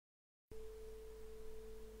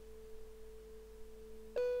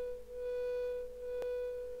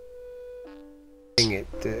making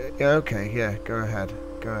it. Yeah, okay, yeah, go ahead.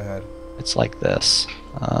 Go ahead. It's like this.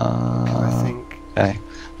 I think. Okay,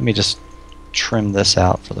 let me just trim this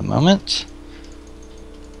out for the moment.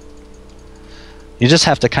 You just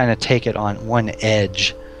have to kind of take it on one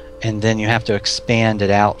edge, and then you have to expand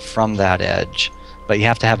it out from that edge. But you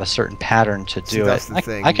have to have a certain pattern to do that's it. the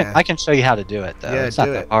thing, I can show you how to do it though. Yeah, it's not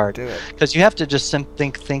that hard. Do it. Because you have to just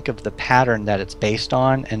think of the pattern that it's based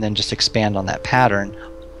on, and then just expand on that pattern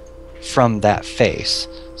from that face.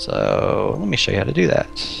 So let me show you how to do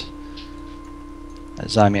that.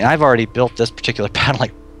 As I mean, I've already built this particular pattern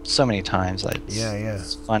like so many times.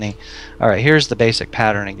 It's funny. All right, here's the basic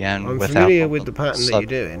pattern again. I'm familiar with the pattern that you're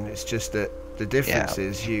doing. It's just that the difference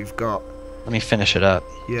is you've got. Let me finish it up.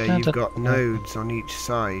 Yeah, you've got nodes on each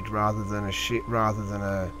side rather than a.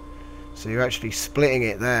 So you're actually splitting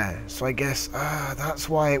it there. So I guess that's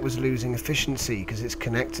why it was losing efficiency, because it's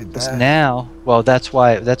connected there. Now, well, that's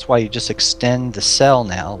why you just extend the cell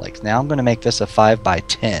now. Like now, I'm going to make this a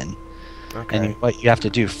 5x10. Okay. And what you have to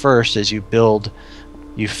do first is you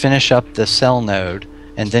finish up the cell node,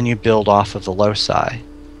 and then you build off of the loci,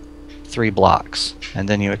 3 blocks, and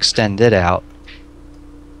then you extend it out,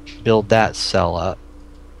 build that cell up.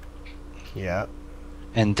 Yeah.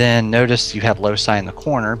 And then notice you have loci in the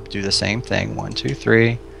corner. Do the same thing. 1, 2,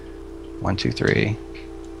 3, 1, 2, 3,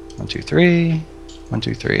 1, 2, 3, 1,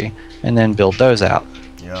 2, 3, and then build those out.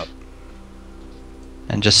 Yep.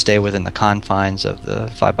 And just stay within the confines of the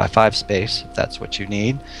 5x5 space if that's what you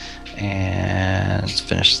need. And let's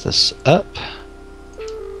finish this up.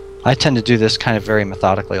 I tend to do this kind of very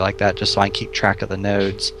methodically like that, just so I can keep track of the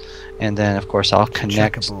nodes. And then of course I'll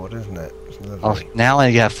connect. Checkerboard, isn't it? Now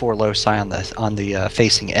you have 4 loci on the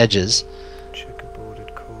facing edges.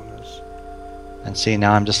 Checkerboarded corners. And see,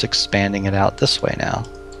 now I'm just expanding it out this way now.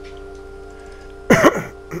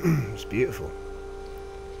 It's beautiful.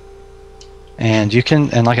 And you can,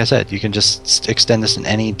 and like I said, you can just extend this in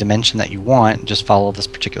any dimension that you want, just follow this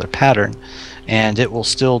particular pattern, and it will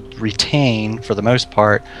still retain, for the most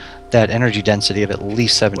part, that energy density of at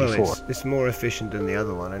least 74. Well, it's more efficient than the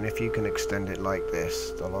other one, and if you can extend it like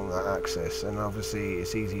this, along that axis, and obviously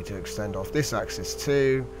it's easy to extend off this axis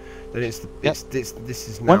too, then this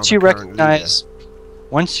is now once you recognize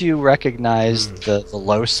the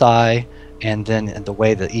loci, and then the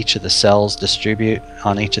way that each of the cells distribute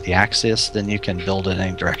on each of the axes, then you can build it in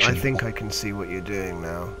any direction. I think I can see what you're doing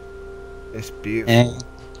now. It's beautiful.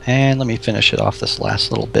 And let me finish it off this last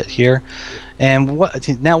little bit here. And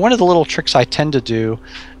now one of the little tricks I tend to do,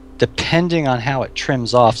 depending on how it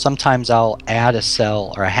trims off, sometimes I'll add a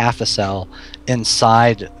cell or a half a cell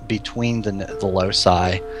inside between the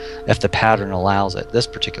loci if the pattern allows it. This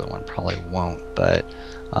particular one probably won't, but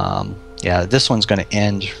yeah, this one's going to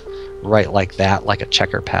end right like that, like a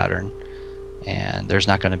checker pattern, and there's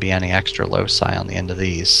not going to be any extra loci on the end of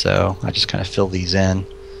these, so I just kind of fill these in.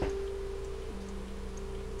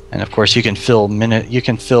 And of course you can fill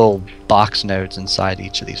box nodes inside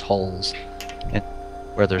each of these holes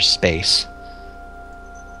where there's space,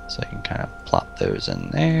 so you can kind of plop those in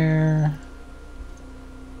there,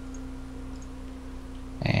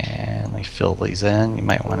 and let me fill these in. You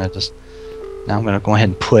might want to just, now I'm going to go ahead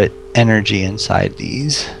and put energy inside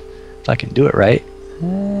these. If I can do it right,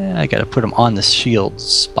 I gotta put them on the shield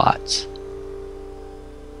spots.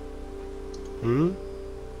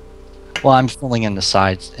 Well, I'm filling in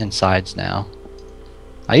the insides now.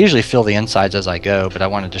 I usually fill the insides as I go, but I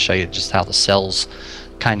wanted to show you just how the cells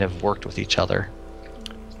kind of worked with each other.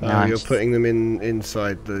 You're putting them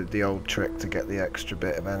inside the old trick to get the extra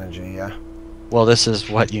bit of energy, yeah? Well, this is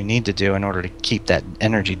what you need to do in order to keep that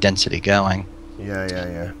energy density going.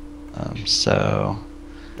 Yeah. So...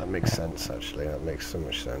 That makes sense, actually. That makes so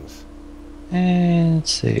much sense. And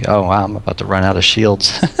let's see. Oh, wow, I'm about to run out of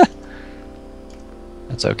shields.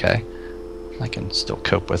 That's okay. I can still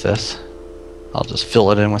cope with this. I'll just fill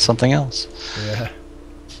it in with something else. Yeah.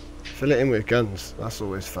 Fill it in with guns. That's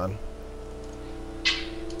always fun.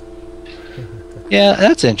 Yeah,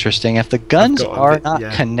 that's interesting. If the guns are not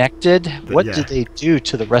connected, what do they do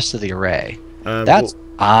to the rest of the array? That's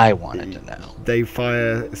I wanted to know. They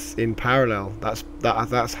fire in parallel.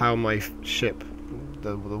 That's how my ship,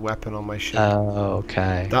 the weapon on my ship. Oh,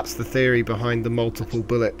 okay. That's the theory behind the multiple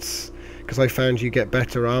bullets. Because I found you get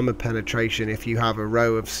better armor penetration if you have a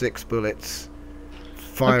row of 6 bullets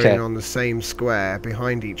firing on the same square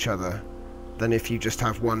behind each other than if you just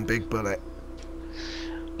have one big bullet.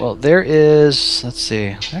 Well, there is, let's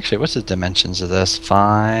see, actually, what's the dimensions of this?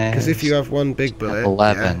 5... Because if you have one big bullet,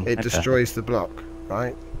 11. It destroys the block,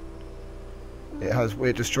 right?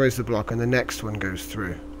 It destroys the block and the next one goes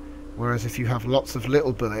through. Whereas if you have lots of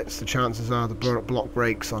little bullets, the chances are the block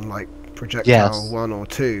breaks on like projectile 1 or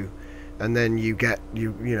 2, and then you get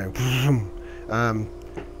you know.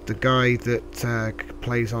 The guy that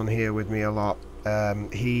plays on here with me a lot,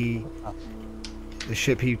 the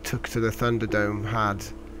ship he took to the Thunderdome had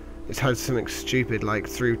something stupid like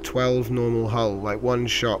through 12 normal hull, like one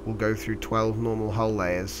shot will go through 12 normal hull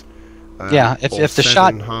layers. Yeah, if the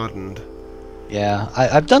shot hardened. Yeah,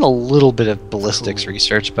 I've done a little bit of ballistics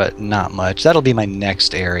research, but not much. That'll be my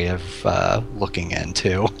next area of looking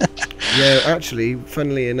into. Yeah, actually,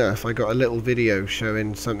 funnily enough, I got a little video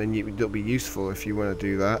showing something that'll be useful if you want to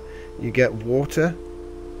do that. You get water.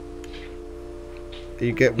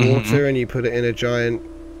 You get water and you put it in a giant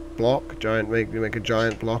block. Make a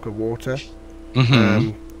giant block of water.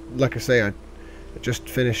 Like I say, I just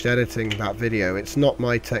finished editing that video. It's not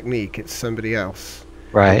my technique. It's somebody else.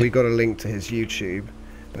 Right. We got a link to his YouTube.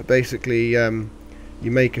 But basically, you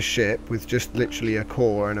make a ship with just literally a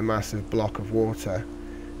core and a massive block of water.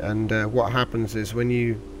 And what happens is when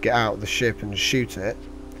you get out of the ship and shoot it,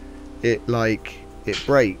 it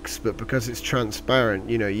breaks, but because it's transparent,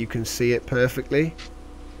 you know, you can see it perfectly.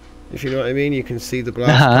 If you know what I mean, you can see the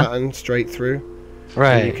blast pattern straight through.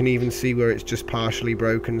 Right. And you can even see where it's just partially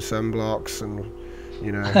broken some blocks, and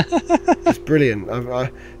you know, it's brilliant.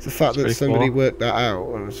 It's the fact that somebody worked that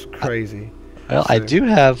out, and it's crazy. Well, I do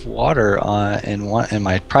have water in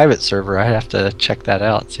my private server. I have to check that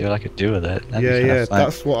out and see what I could do with it. Yeah,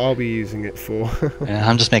 that's what I'll be using it for. Yeah,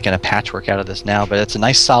 I'm just making a patchwork out of this now, but it's a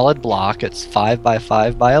nice solid block. It's 5 by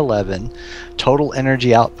 5 by 11. Total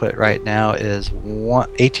energy output right now is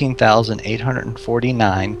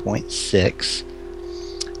 18,849.6.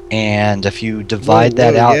 And if you divide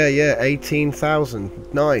that out... Yeah,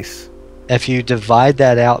 18,000. Nice. If you divide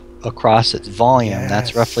that out across its volume,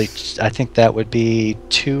 that's roughly, I think that would be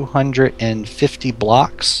 250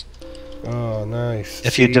 blocks. Oh, nice.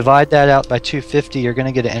 If you divide that out by 250, you're going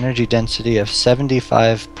to get an energy density of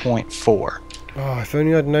 75.4. Oh, if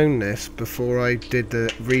only I'd known this before I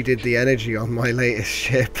redid the energy on my latest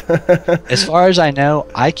ship. As far as I know,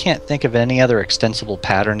 I can't think of any other extensible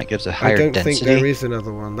pattern that gives a higher density. I don't think there is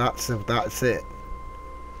another one. That's it.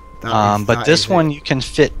 But this one you can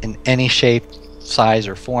fit in any shape, size,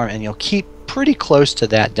 or form, and you'll keep pretty close to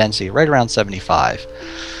that density, right around 75.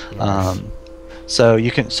 Nice. So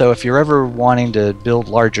if you're ever wanting to build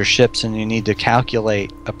larger ships and you need to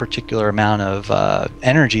calculate a particular amount of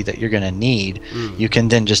energy that you're going to need, you can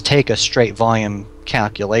then just take a straight volume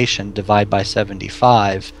calculation, divide by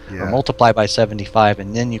 75, or multiply by 75,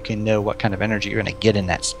 and then you can know what kind of energy you're going to get in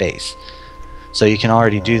that space. So you can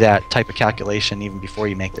already do that type of calculation even before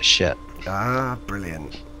you make the ship. Ah,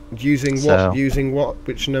 brilliant. Using what? Using what?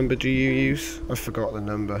 Which number do you use? I forgot the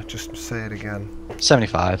number. Just say it again.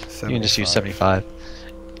 75. You can just use 75.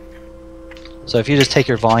 So if you just take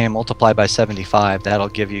your volume, multiply by 75, that'll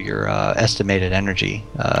give you your estimated energy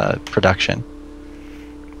production.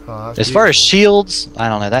 Oh, as far as shields, I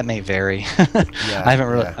don't know. That may vary. I haven't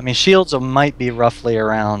really. I mean, shields might be roughly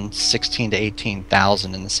around 16 to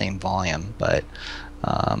 18,000 in the same volume, but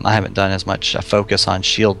I haven't done as much focus on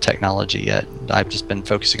shield technology yet. I've just been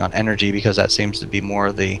focusing on energy because that seems to be more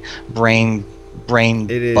of the brain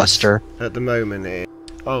buster at the moment.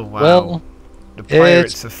 Oh wow! Well, the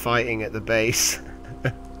pirates are fighting at the base.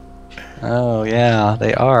 Oh yeah,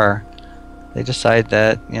 they are. They decide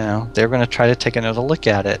that, you know, they're going to try to take another look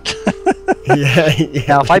at it. Yeah.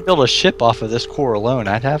 Now, if I build a ship off of this core alone,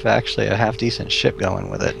 I'd have actually a half-decent ship going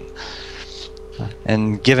with it.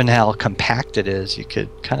 And given how compact it is, you could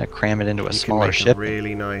kind of cram it into a smaller ship. A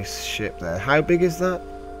really nice ship there. How big is that?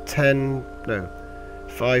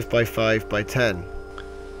 5 by 5 by 10.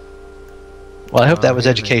 Well, I hope that was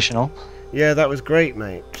educational. Yeah, that was great,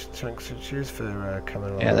 mate. Thanks. Cheers for coming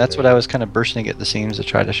along. Yeah, that's what I was kind of bursting at the seams to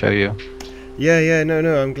try to show you. Yeah,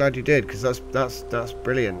 no, I'm glad you did, because that's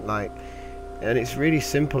brilliant. Like, and it's really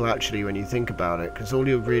simple actually when you think about it, because all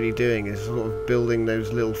you're really doing is sort of building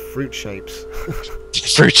those little fruit shapes.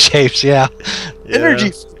 Fruit shapes, yeah.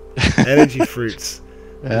 Energy fruits.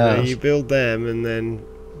 Yeah. You build them and then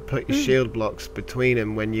put your shield blocks between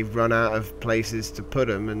them when you've run out of places to put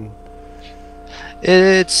them, and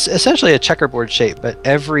it's essentially a checkerboard shape, but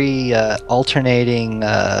every alternating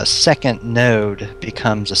second node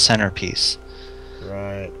becomes a centerpiece.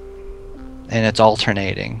 Right. And it's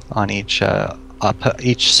alternating on each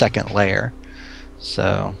second layer.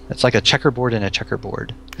 So it's like a checkerboard in a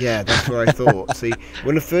checkerboard. Yeah, that's what I thought. See,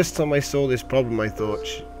 when the first time I saw this problem, I thought,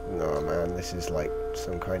 no man, this is like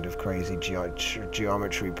some kind of crazy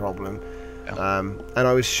geometry problem. Yeah. And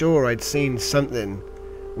I was sure I'd seen something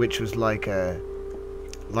which was like a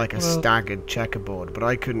staggered checkerboard, but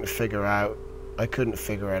I couldn't figure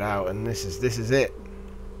it out, and this is it.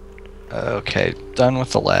 Okay, done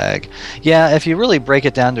with the lag. Yeah, if you really break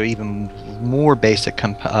it down to even more basic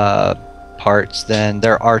parts, then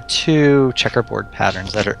there are two checkerboard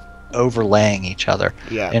patterns that are overlaying each other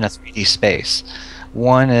in a 3D space.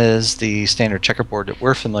 One is the standard checkerboard that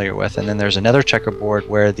we're familiar with, and then there's another checkerboard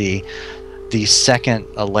where the second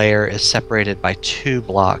layer is separated by 2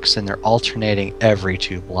 blocks, and they're alternating every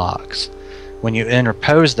 2 blocks. When you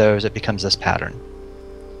interpose those, it becomes this pattern.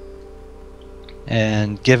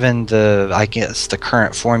 And given I guess the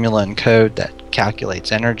current formula and code that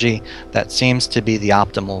calculates energy, that seems to be the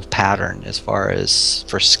optimal pattern as far as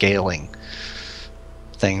for scaling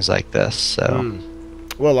things like this. So,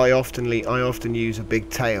 well, I often use a big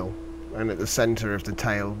tail, and at the center of the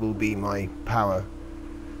tail will be my power,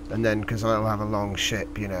 and then because I'll have a long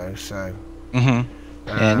ship, you know, so.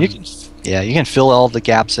 And you can fill all the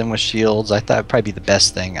gaps in with shields. I thought it'd probably be the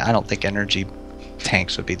best thing. I don't think energy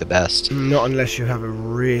tanks would be the best. Not unless you have a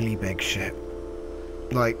really big ship.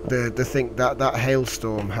 Like the thing that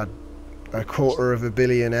hailstorm had 250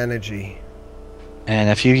 million energy.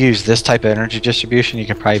 And if you use this type of energy distribution, you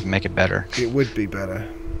can probably make it better. It would be better.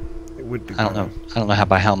 It would be. I don't know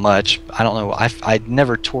by how much. I don't know. I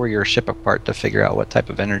never tore your ship apart to figure out what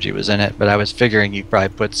type of energy was in it, but I was figuring you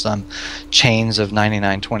probably put some chains of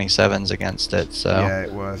 9927s against it. So yeah,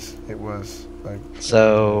 it was.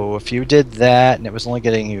 So if you did that and it was only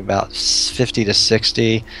getting you about 50 to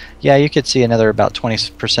 60, yeah, you could see another about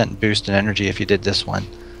 20% boost in energy if you did this one.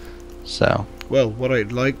 So. Well, what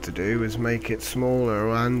I'd like to do is make it smaller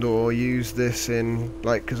or use this in,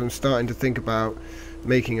 like, because I'm starting to think about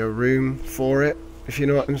making a room for it, if you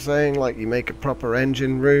know what I'm saying. Like, you make a proper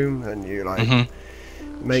engine room and you, like,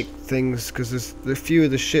 make things, because there's a few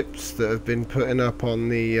of the ships that have been putting up on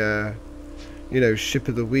the, you know, ship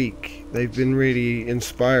of the week. They've been really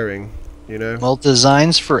inspiring, you know. Well,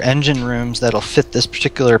 designs for engine rooms that'll fit this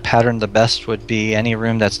particular pattern the best would be any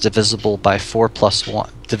room that's divisible by 4 plus 1.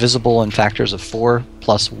 Divisible in factors of 4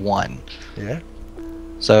 plus 1. Yeah.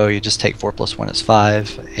 So you just take 4 plus 1 is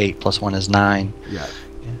 5, 8 plus 1 is 9. Yeah.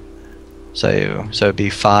 So it'd be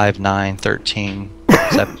 5, 9, 13,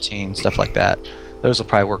 17, stuff like that. Those will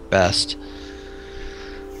probably work best.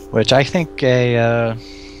 Which I think a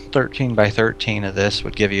 13 by 13 of this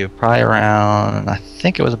would give you probably around, I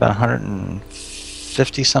think it was about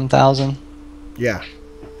 150 some thousand. Yeah.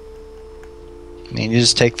 I mean, you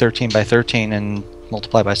just take 13 by 13 and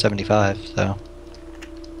multiply by 75, so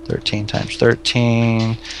 13 times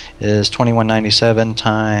 13 is 2197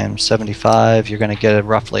 times 75. You're going to get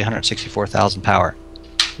roughly 164,000 power.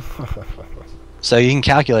 So you can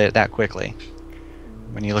calculate it that quickly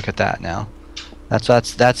when you look at that now.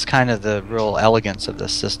 That's kind of the real elegance of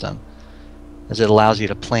this system, is it allows you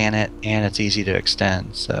to plan it and it's easy to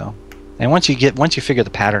extend. So, and once you figure the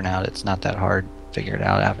pattern out, it's not that hard to figure it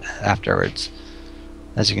out afterwards.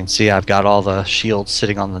 As you can see, I've got all the shields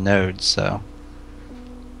sitting on the nodes, so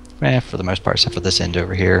for the most part, except for this end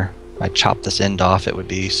over here. If I chop this end off, it would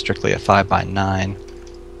be strictly a 5 by 9.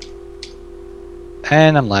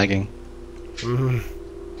 And I'm lagging.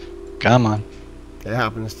 Come on. It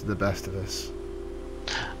happens to the best of us.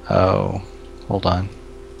 Oh, hold on.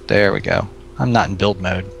 There we go. I'm not in build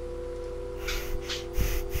mode.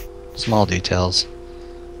 Small details.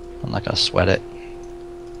 I'm not going to sweat it.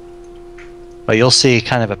 But you'll see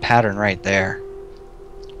kind of a pattern right there.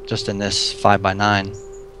 Just in this 5 by 9.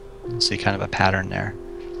 You'll see kind of a pattern there.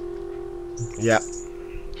 Yeah.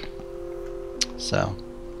 So,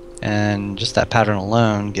 and just that pattern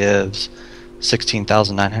alone gives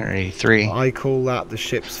 16,983. I call that the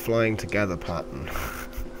ships flying together pattern.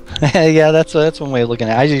 Yeah, that's one way of looking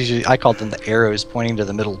at it. I called them the arrows pointing to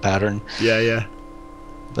the middle pattern. Yeah, yeah.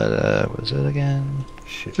 But what was it again?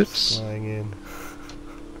 Ships flying in.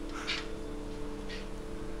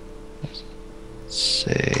 Let's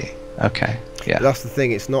see. Okay. Yeah. But that's the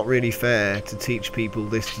thing. It's not really fair to teach people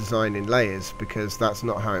this design in layers, because that's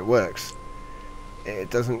not how it works.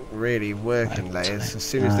 It doesn't really work in layers. As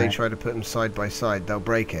soon as they try to put them side by side, they'll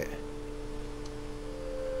break it.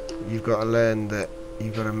 You've got to learn that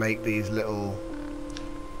you've got to make these little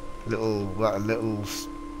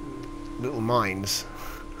mines.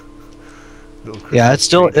 Yeah, it's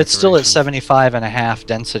still at 75.5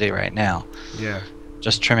 density right now. Yeah.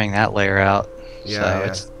 Just trimming that layer out.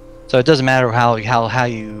 Yeah. So it doesn't matter how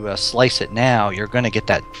you slice it now. You're going to get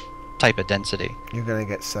that type of density. You're going to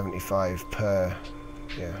get 75 per.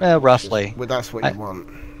 Yeah. Well, roughly. Well, that's what you want.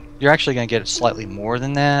 You're actually going to get it slightly more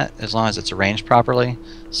than that, as long as it's arranged properly.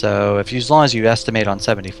 So as long as you estimate on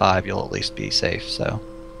 75, you'll at least be safe. So.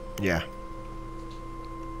 Yeah.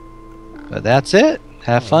 But that's it.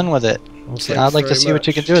 Have fun with it. We'll see. I'd like to see what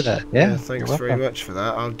you can do with that. Yeah, thanks very much for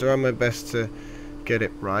that. I'll do my best to get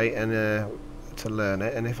it right and to learn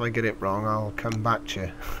it, and if I get it wrong, I'll come back to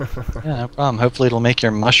you. Yeah, no problem. Hopefully it'll make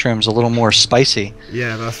your mushrooms a little more spicy.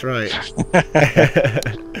 Yeah, that's right.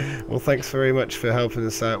 Well, thanks very much for helping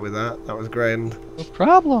us out with that. That was grand. No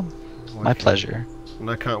problem. My pleasure. And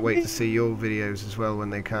I can't wait to see your videos as well when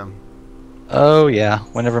they come. Oh yeah,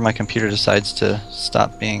 whenever my computer decides to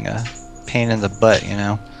stop being a pain in the butt, you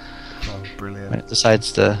know. Oh, brilliant. When it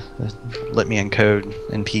decides to let me encode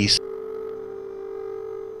in peace.